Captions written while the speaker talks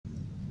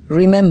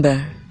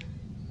Remember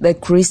by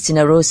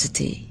Christina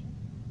Rossetti.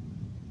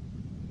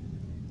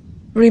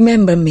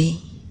 Remember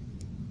me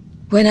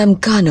when I'm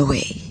gone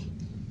away,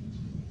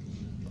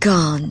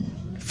 gone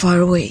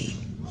far away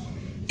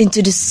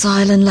into the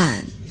silent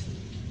land,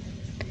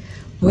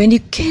 when you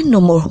can no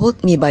more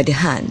hold me by the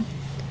hand,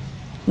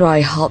 nor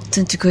I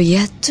hasten to go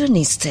yet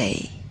turning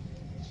stay.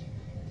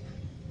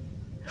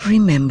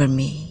 Remember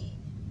me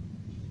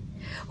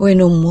when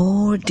no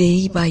more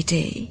day by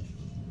day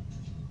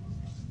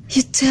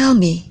you tell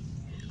me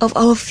of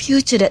our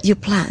future that you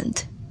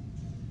planned.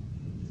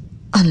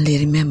 Only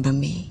remember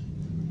me,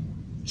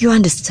 you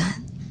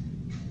understand.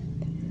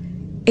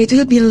 It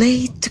will be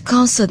late to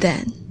counsel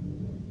then,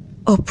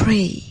 or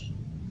pray.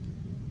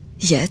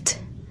 Yet,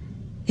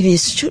 if you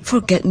should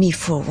forget me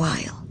for a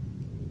while,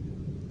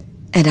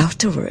 and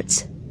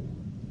afterwards,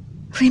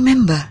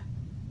 remember,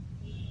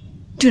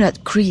 do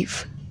not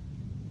grieve.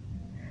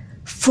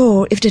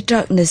 For if the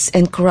darkness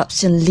and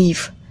corruption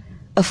leave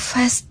a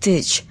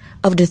vestige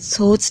of the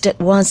thoughts that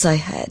once I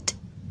had,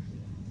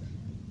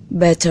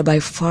 better by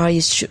far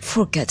you should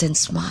forget and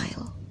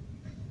smile,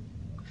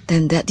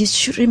 than that you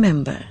should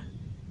remember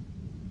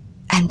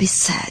and be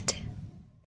sad.